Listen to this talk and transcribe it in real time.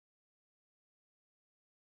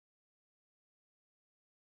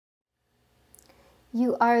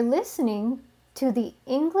You are listening to the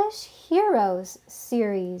English Heroes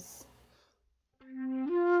series.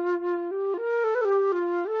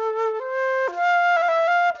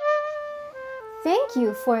 Thank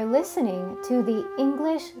you for listening to the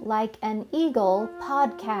English Like an Eagle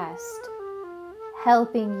podcast,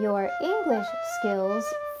 helping your English skills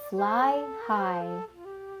fly high.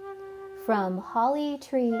 From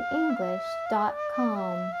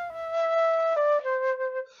hollytreeenglish.com.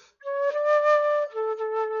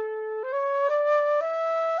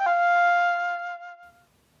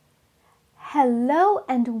 Hello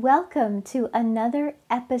and welcome to another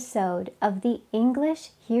episode of the English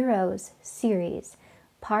Heroes series,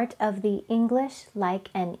 part of the English Like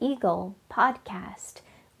an Eagle podcast,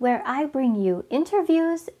 where I bring you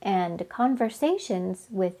interviews and conversations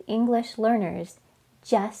with English learners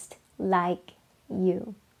just like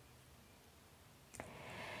you.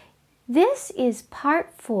 This is part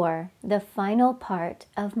 4, the final part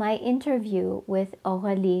of my interview with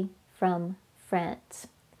Aurélie from France.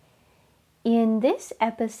 In this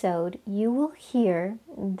episode, you will hear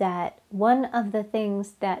that one of the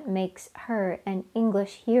things that makes her an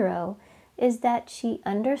English hero is that she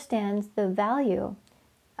understands the value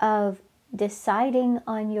of deciding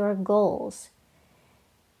on your goals,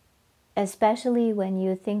 especially when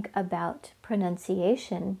you think about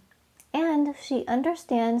pronunciation, and she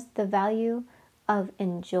understands the value of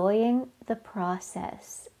enjoying the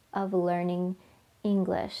process of learning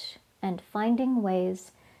English and finding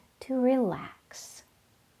ways to relax.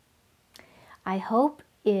 I hope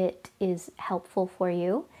it is helpful for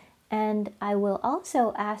you, and I will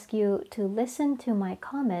also ask you to listen to my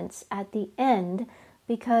comments at the end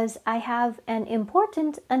because I have an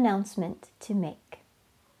important announcement to make.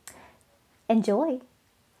 Enjoy!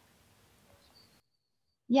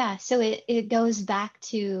 Yeah, so it goes back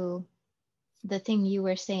to the thing you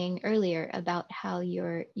were saying earlier about how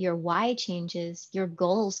your why changes, your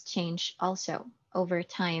goals change also over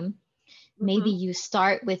time. Maybe you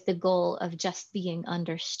start with the goal of just being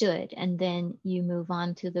understood, and then you move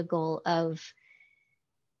on to the goal of,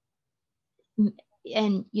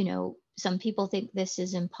 and some people think this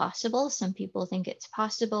is impossible, some people think it's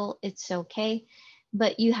possible, it's okay,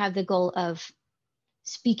 but you have the goal of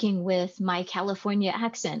speaking with my California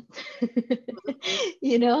accent. Right.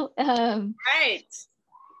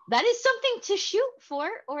 That is something to shoot for,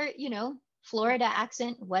 or Florida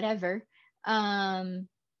accent, whatever.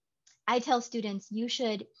 I tell students you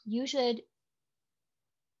should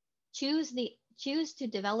choose to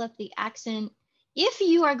develop the accent. If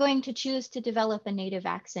you are going to choose to develop a native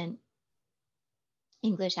accent,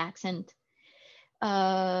 English accent,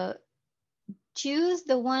 choose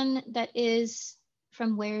the one that is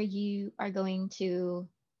from where you are going to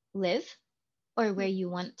live or where you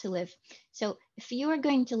want to live. So if you are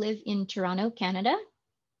going to live in Toronto, Canada,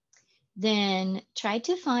 then try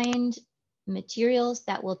to find materials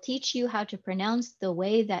that will teach you how to pronounce the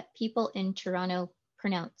way that people in Toronto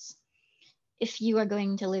pronounce. If you are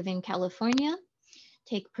going to live in California,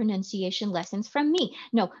 take pronunciation lessons from me.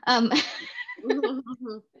 No, I'm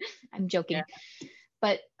joking. Yeah.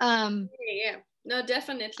 But yeah, no,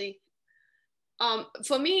 definitely.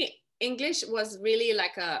 For me, English was really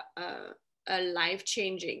like a life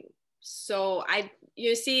changing. So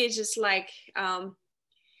you see, it's just like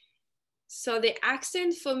so the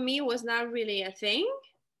accent for me was not really a thing.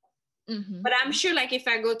 But I'm sure, like, if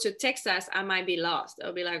I go to Texas, I might be lost.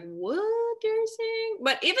 I'll be like, what they're saying?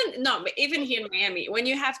 But even here in Miami, when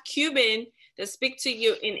you have Cuban that speak to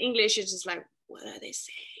you in English, it's just like, what are they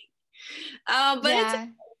saying? But yeah.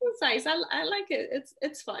 it's nice. I like it.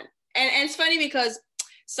 It's fun. And it's funny because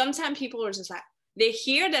sometimes people are just like, they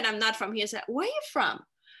hear that I'm not from here. Say, where are you from?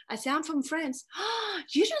 I say, I'm from France. Oh,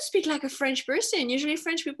 you don't speak like a French person. Usually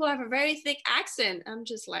French people have a very thick accent. I'm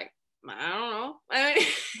just like, I don't know. I mean,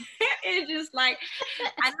 it's just like,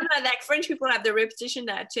 I don't know, like French people have the reputation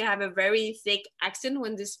that to have a very thick accent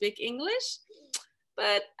when they speak English.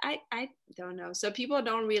 But I don't know. So people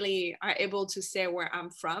don't really are able to say where I'm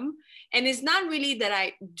from. And it's not really that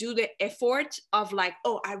I do the effort of like,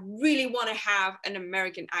 oh, I really want to have an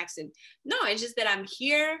American accent. No, it's just that I'm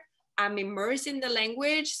here. I'm immersed in the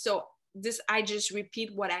language. So I just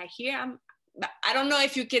repeat what I hear. I don't know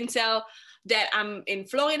if you can tell that I'm in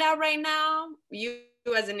Florida right now. You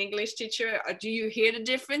as an English teacher, or do you hear the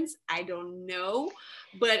difference? I don't know.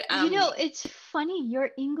 But it's funny. Your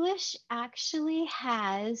English actually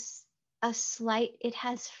has it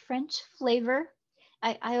has French flavor.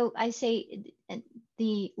 I say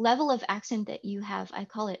the level of accent that you have, I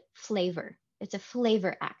call it flavor. It's a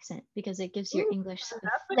flavor accent because it gives your English a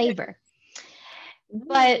flavor.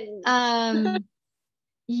 But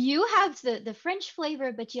you have the French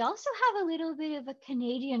flavor, but you also have a little bit of a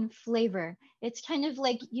Canadian flavor. It's kind of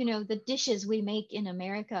like, you know, the dishes we make in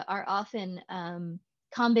America are often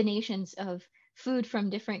combinations of food from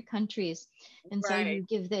different countries. And so Right. you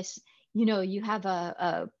give this, you know, you have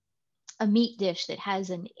a meat dish that has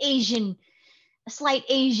a slight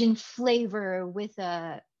Asian flavor with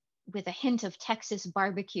a hint of Texas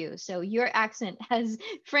barbecue. So your accent has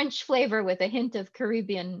French flavor with a hint of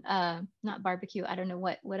Caribbean, not barbecue. I don't know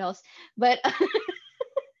what else, but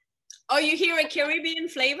Oh, you hear a Caribbean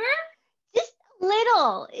flavor? just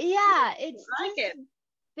little. Yeah, it's I like just it.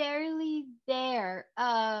 barely there.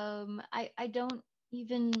 I don't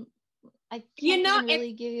even, I You can't know, even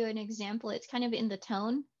really give you an example. It's kind of in the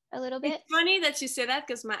tone a little it's bit. funny that you say that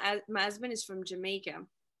because my husband is from Jamaica.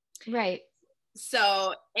 Right.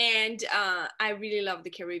 So, and I really love the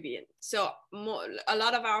Caribbean. So a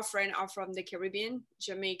lot of our friends are from the Caribbean,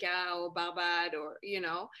 Jamaica or Barbados,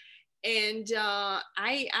 or and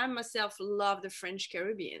I myself love the French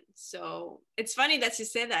Caribbean. So it's funny that you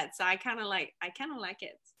say that. So I kind of like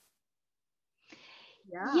it.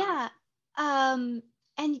 Yeah. Yeah.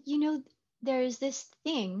 And you know, there's this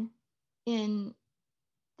thing in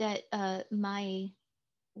that my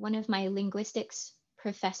one of my linguistics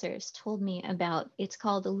professors told me about. It's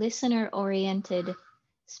called listener oriented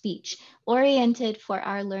speech. Oriented for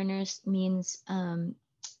our learners means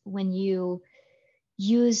when you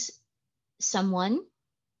use someone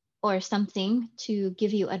or something to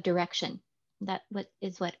give you a direction.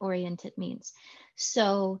 What oriented means.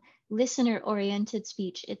 So listener oriented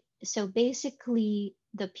speech. So basically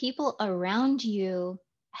the people around you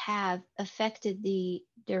have affected the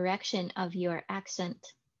direction of your accent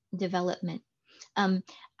development. Um,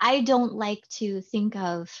 I don't like to think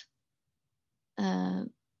of uh,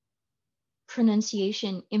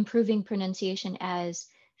 improving pronunciation as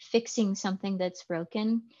fixing something that's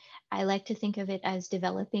broken. I like to think of it as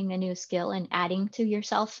developing a new skill and adding to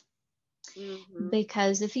yourself. Mm-hmm.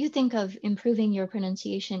 Because if you think of improving your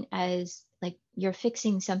pronunciation as like you're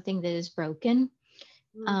fixing something that is broken,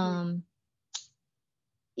 Mm-hmm. um,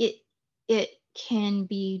 it it can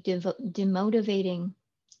be demotivating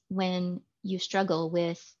when you struggle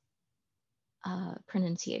with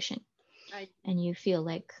pronunciation I and you feel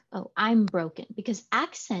like, oh, I'm broken, because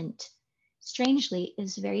accent, strangely,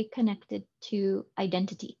 is very connected to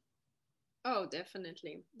identity. Oh,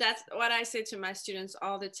 definitely. That's what I say to my students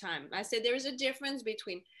all the time. I say there is a difference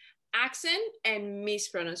between accent and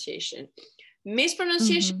mispronunciation.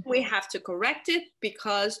 Mispronunciation, Mm-hmm. we have to correct it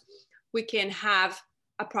because we can have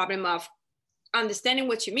a problem of understanding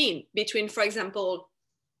what you mean between, for example,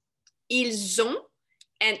 ils ont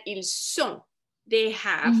and ils sont. They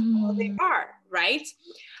have or they Mm-hmm. are, right?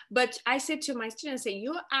 But I said to my students, say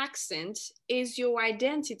your accent is your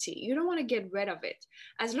identity. You don't want to get rid of it.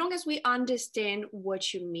 As long as we understand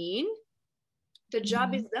what you mean, the job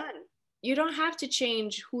Mm-hmm. is done. You don't have to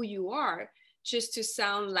change who you are just to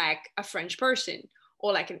sound like a French person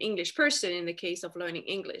or like an English person in the case of learning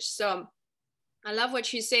English. So I love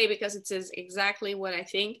what you say because it says exactly what I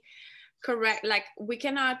think. Correct, like we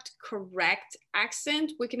cannot correct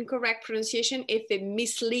accent, we can correct pronunciation if it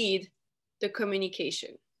mislead the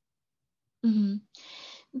communication. Mm-hmm.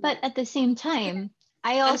 But Yeah. at the same time,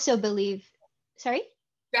 I And also believe, sorry,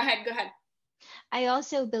 go ahead. I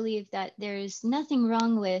also believe that there's nothing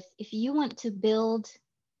wrong with, if you want to build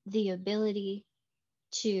the ability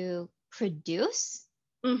to produce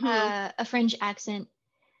Mm-hmm. a French accent,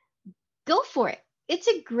 go for it. It's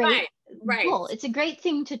a Right, great right, goal. It's a great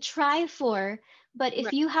thing to try for. But if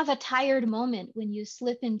right. you have a tired moment when you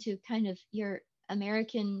slip into kind of your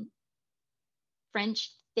American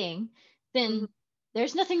French thing, Mm-hmm. then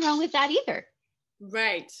there's nothing wrong with that either.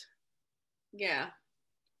 Right. Yeah.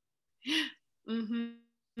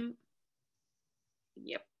 Mm-hmm.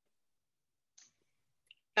 Yep.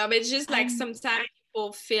 It's just like Um, sometimes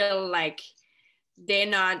people feel like they're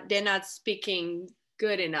not speaking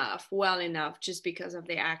good enough, well enough, just because of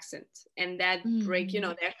their accent, and that break mhm.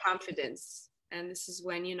 their confidence. And this is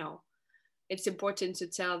when it's important to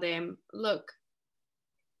tell them, look,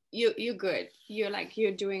 you're good.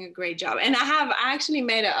 You're doing a great job. And I actually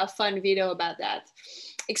made a fun video about that,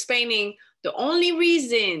 explaining the only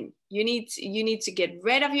reason you need to get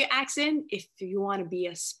rid of your accent if you want to be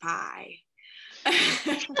a spy.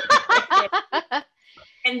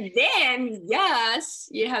 And then yes,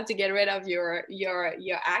 you have to get rid of your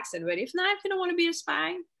accent. But if not, if you don't want to be a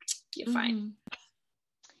spy, you're fine. Mhm.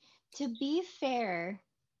 To be fair,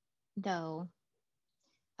 though,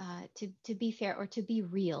 to be fair, or to be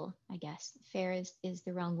real, I guess fair is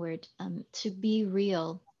the wrong word. To be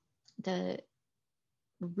real, the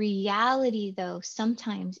reality, though,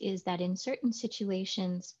 sometimes is that in certain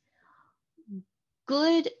situations,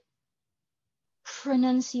 good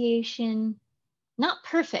pronunciation, not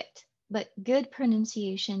perfect, but good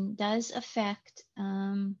pronunciation does affect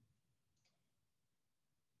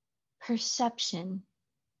perception.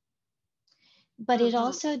 But it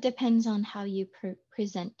also depends on how you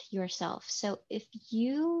present yourself. So if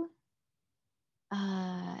you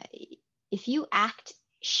act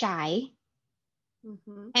shy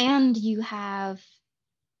and you have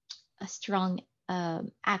a strong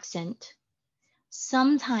accent,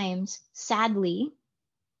 sometimes, sadly,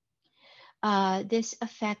 this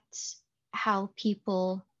affects how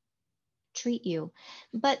people treat you.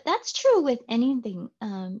 But that's true with anything.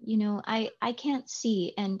 You know, I can't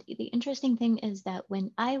see. And the interesting thing is that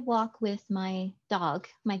when I walk with my dog,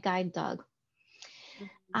 my guide dog,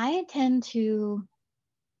 I tend to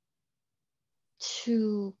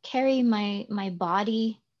carry my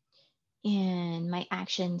body and my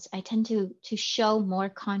actions. I tend to show more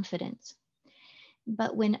confidence.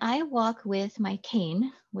 But when I walk with my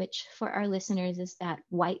cane, which for our listeners is that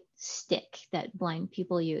white stick that blind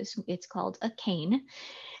people use, it's called a cane.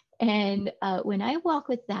 And when I walk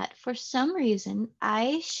with that, for some reason,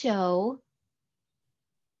 I show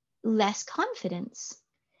less confidence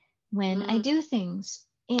when I do things.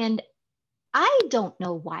 And I don't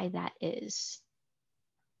know why that is.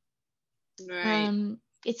 Right.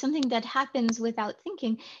 It's something that happens without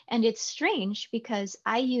thinking. And it's strange because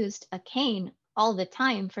I used a cane all the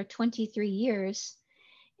time for 23 years.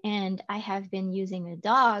 And I have been using a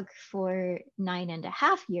dog for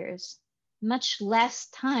 9.5 years, much less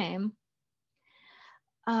time.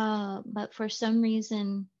 But for some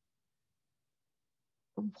reason,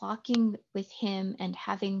 walking with him and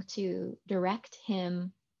having to direct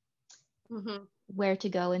him where to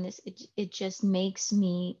go in this, it just makes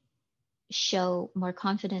me show more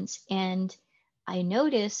confidence. And I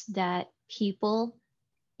notice that people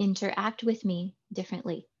interact with me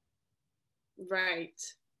differently. Right.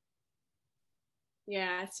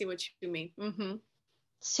 Yeah, I see what you mean.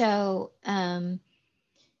 So,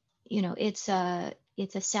 you know, it's a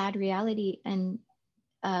sad reality. And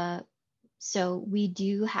so we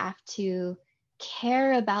do have to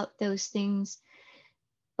care about those things.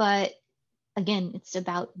 But again, it's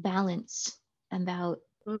about balance, about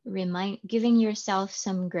giving yourself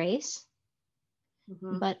some grace,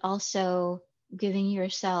 but also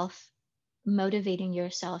motivating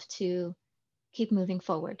yourself to keep moving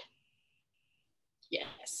forward.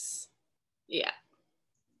 Yes. Yeah.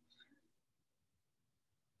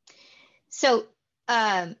 So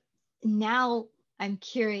now I'm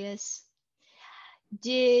curious,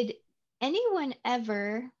 did anyone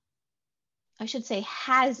ever, I should say,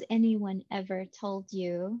 has anyone ever told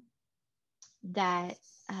you that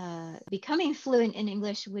becoming fluent in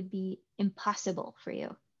English would be impossible for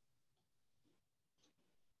you?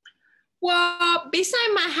 Well,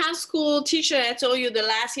 beside my high school teacher, I told you the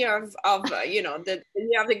last year of you know, the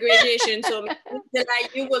year of the graduation, so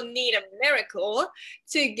like you will need a miracle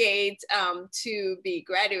to get to be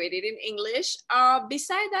graduated in English.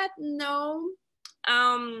 Beside that, no.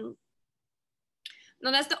 No,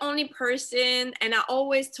 that's the only person. And I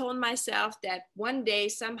always told myself that one day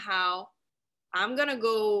somehow I'm gonna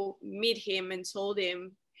go meet him and told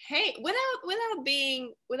him, hey, without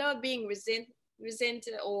being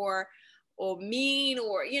resented or mean,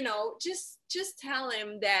 or you know, just tell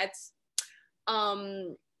him that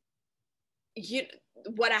you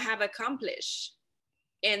what I have accomplished,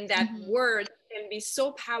 and that words can be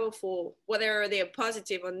so powerful, whether they're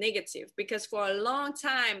positive or negative. Because for a long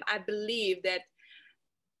time I believed that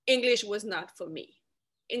English was not for me.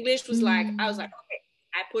 English was like, I was like, okay,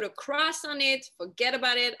 I put a cross on it, forget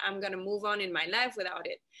about it. I'm going to move on in my life without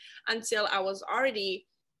it, until I was already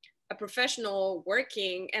a professional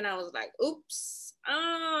working. And I was like, oops,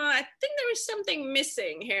 I think there is something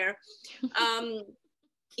missing here.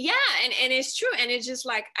 Yeah, and it's true. And it's just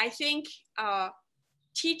like, I think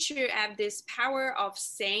teachers have this power of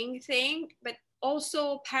saying things, but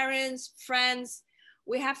also parents, friends,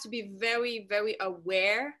 we have to be very, very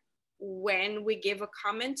aware when we give a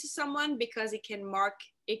comment to someone, because it can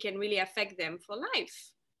really affect them for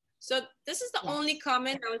life. So this is the only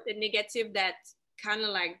comment that was a negative that kind of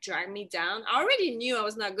like dragged me down. I already knew I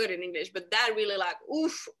was not good in English, but that really like,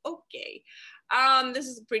 oof, okay. This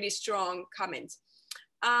is a pretty strong comment.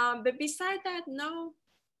 But beside that, no,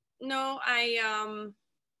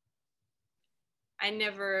 I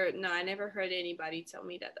never heard anybody tell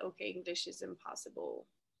me that, okay, English is impossible.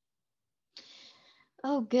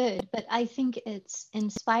 Oh, good. But I think it's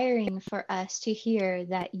inspiring for us to hear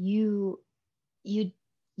that you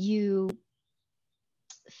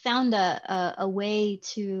found a way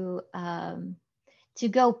to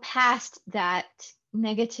go past that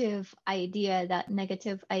negative idea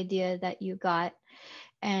that you got,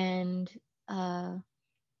 and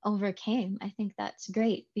overcame. I think that's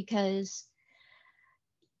great, because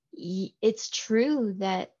it's true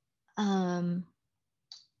that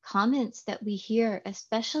comments that we hear,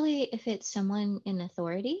 especially if it's someone in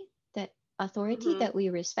authority that we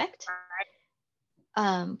respect,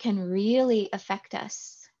 can really affect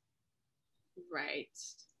us. Right.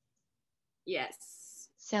 Yes.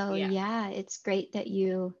 So yeah, it's great that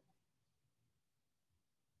you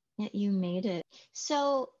made it.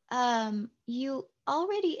 So you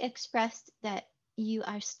already expressed that you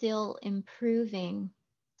are still improving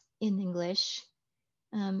in English,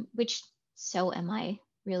 which so am I,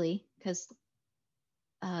 really, because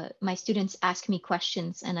my students ask me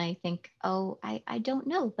questions and I think, oh, I don't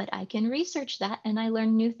know, but I can research that, and I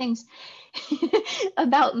learn new things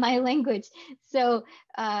about my language. So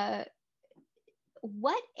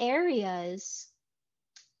what areas,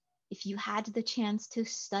 if you had the chance to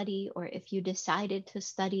study, or if you decided to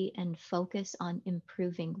study and focus on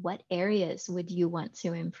improving, what areas would you want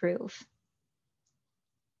to improve?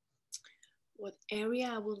 What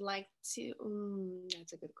area I would like to,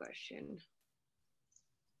 that's a good question.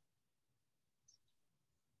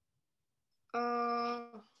 I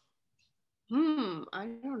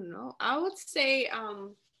don't know. I would say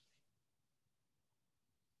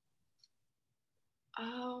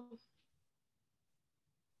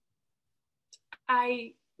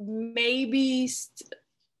I maybe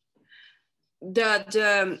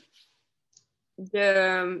the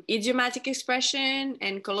idiomatic expression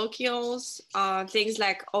and colloquials, things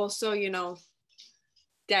like, also,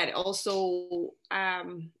 that also are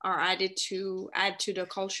add to the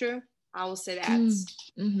culture. I will say that.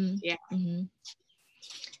 Yeah.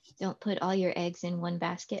 Don't put all your eggs in one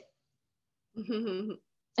basket. For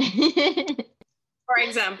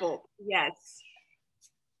example, yes.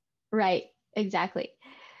 Right, exactly.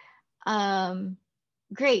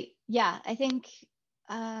 Great. Yeah, I think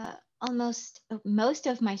most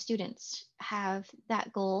of my students have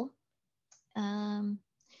that goal. And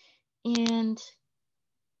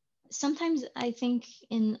sometimes I think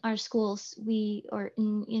in our schools,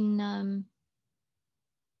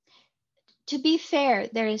 to be fair,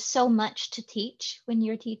 there is so much to teach when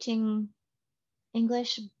you're teaching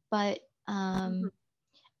English, but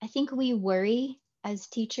I think we worry as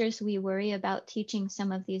teachers, about teaching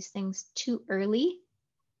some of these things too early.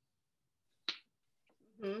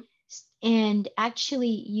 And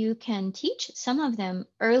actually, you can teach some of them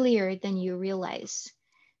earlier than you realize.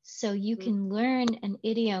 So you can learn an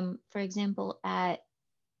idiom, for example, at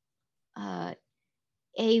A1,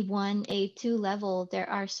 A2 level. There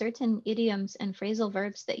are certain idioms and phrasal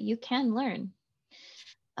verbs that you can learn,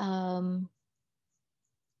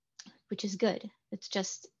 which is good. It's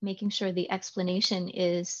just making sure the explanation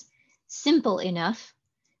is simple enough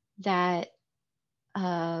that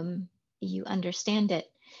you understand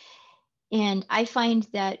it. And I find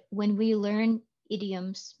that when we learn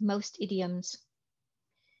idioms, most idioms,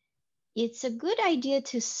 it's a good idea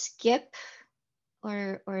to skip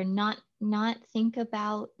or not think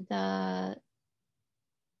about the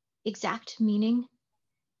exact meaning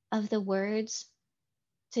of the words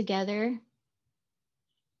together,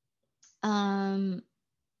 and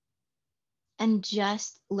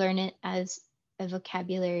just learn it as a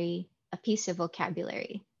piece of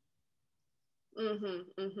vocabulary.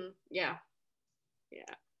 Yeah.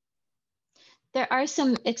 There are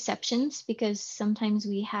some exceptions, because sometimes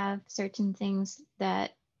we have certain things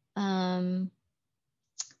that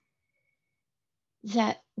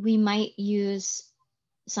that we might use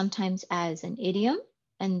sometimes as an idiom,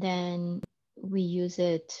 and then we use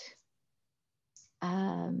it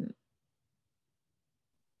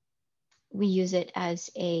as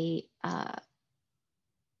an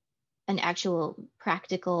actual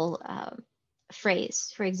practical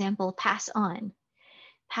phrase. For example, pass on.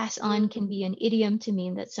 Pass on can be an idiom to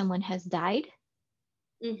mean that someone has died.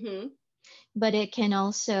 But it can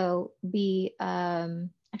also be,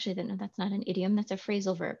 actually, no, that's not an idiom, that's a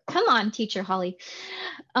phrasal verb. Come on, teacher Holly.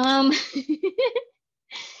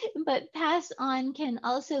 But pass on can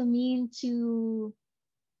also mean to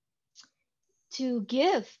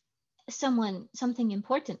give someone something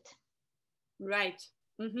important. Right.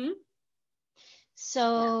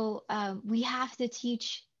 So we have to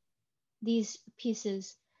teach these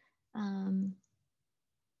pieces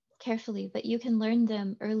carefully, but you can learn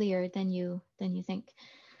them earlier than you think.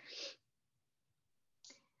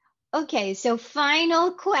 Okay, so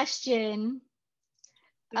final question.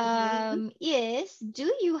 is,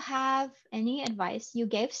 do you have any advice? You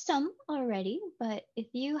gave some already, but if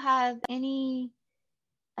you have any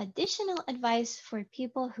additional advice for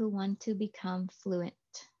people who want to become fluent,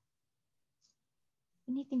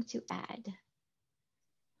 anything to add?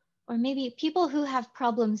 Or maybe people who have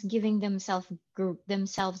problems giving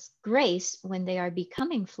themselves grace when they are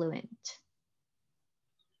becoming fluent.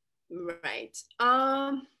 Right.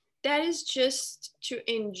 That is just to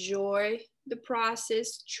enjoy the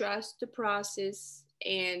process, trust the process,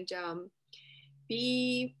 and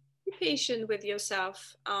be patient with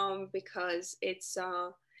yourself, because it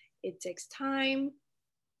takes time.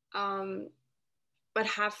 But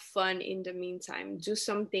have fun in the meantime. Do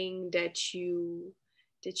something that you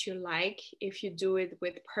like. If you do it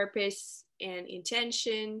with purpose and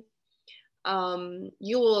intention,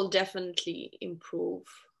 you will definitely improve.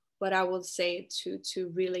 But I would say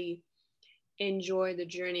to really enjoy the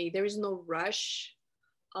journey. There is no rush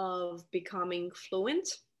of becoming fluent.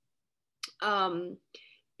 Um,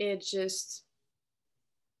 it just,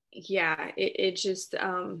 yeah, it just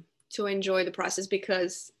to enjoy the process,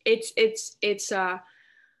 because it's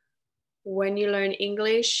when you learn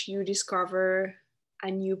English, you discover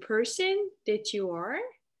a new person that you are.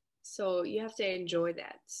 So you have to enjoy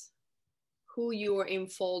that. Who you are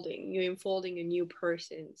unfolding. You're unfolding a new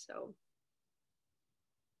person. So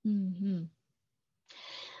Mm-hmm.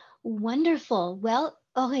 Wonderful. Well,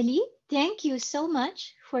 Aurélie, thank you so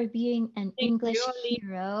much for being an thank English you, Ali.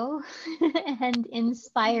 hero and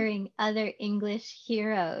inspiring other English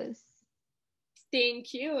heroes.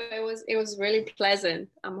 Thank you. It was really pleasant.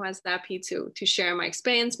 I was happy to share my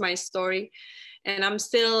experience, my story, and I'm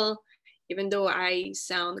still, even though I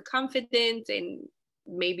sound confident and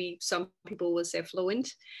maybe some people will say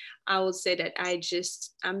fluent, I would say that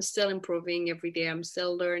I'm still improving every day. I'm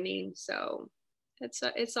still learning, so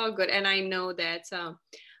it's all good. And I know that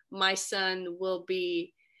my son will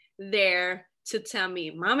be there to tell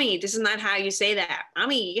me, "Mommy, this is not how you say that.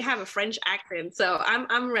 Mommy, you have a French accent." So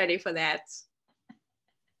I'm ready for that.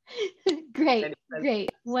 Great,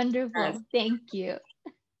 great, wonderful. Thank you.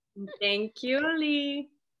 Thank you, Lee.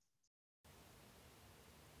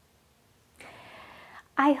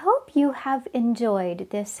 I hope you have enjoyed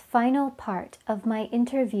this final part of my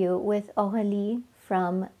interview with Aurélie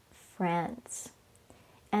from France.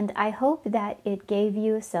 And I hope that it gave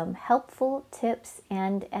you some helpful tips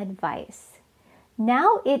and advice.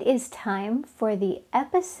 Now it is time for the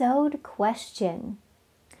episode question.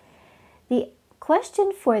 The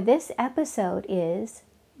question for this episode is,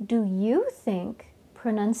 do you think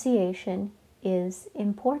pronunciation is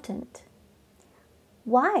important?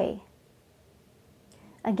 Why?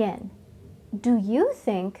 Again, do you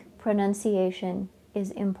think pronunciation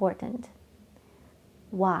is important?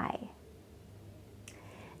 Why?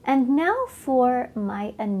 And now for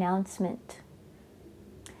my announcement.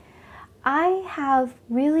 I have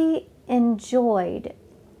really enjoyed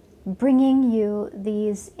bringing you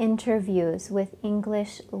these interviews with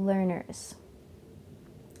English learners.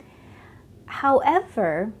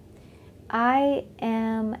 However, I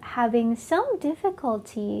am having some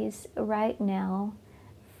difficulties right now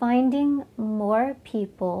finding more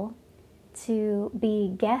people to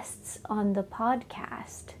be guests on the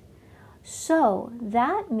podcast. So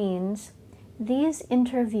that means these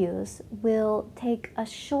interviews will take a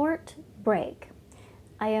short break.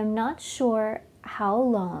 I am not sure how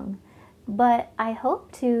long, but I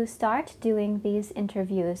hope to start doing these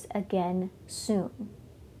interviews again soon.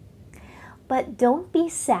 But don't be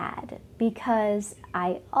sad, because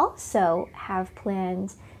I also have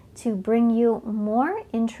plans to bring you more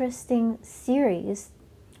interesting series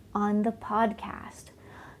on the podcast.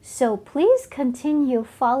 So please continue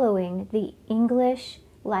following the English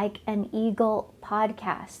Like an Eagle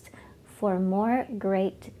podcast for more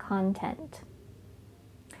great content.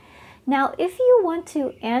 Now, if you want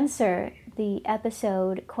to answer the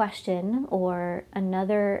episode question or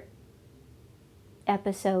another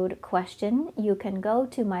episode question, you can go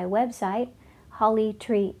to my website,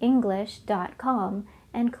 hollytreeenglish.com,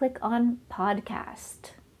 and click on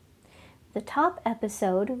podcast. The top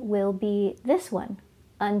episode will be this one,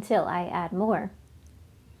 until I add more.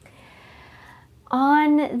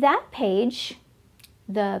 On that page,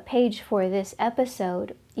 the page for this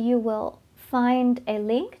episode, you will find a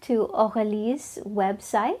link to Aurélie's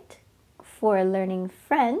website for learning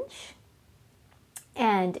French,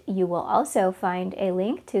 and you will also find a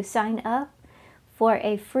link to sign up for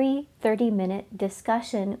a free 30-minute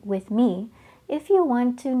discussion with me if you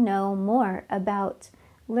want to know more about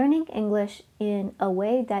learning English in a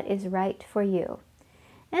way that is right for you.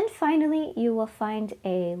 And finally, you will find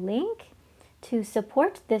a link to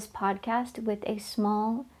support this podcast with a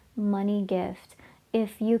small money gift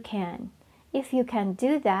if you can. If you can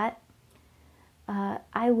do that,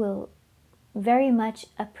 I will very much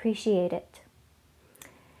appreciate it.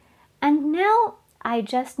 And now I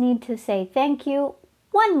just need to say thank you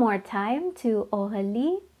one more time to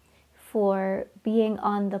Aurélie for being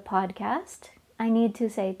on the podcast. I need to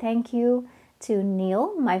say thank you to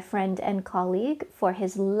Neil, my friend and colleague, for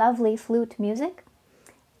his lovely flute music.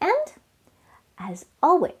 And as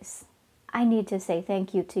always, I need to say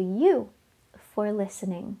thank you to you for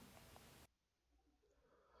listening.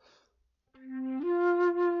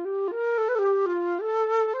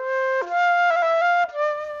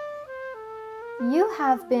 You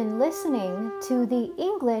have been listening to the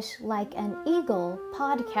English Like an Eagle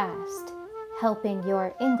podcast, helping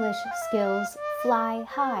your English skills fly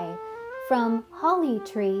high from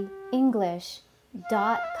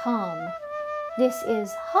hollytreeenglish.com. This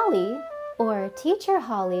is Holly, or Teacher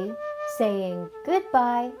Holly, saying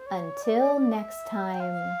goodbye until next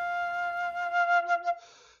time.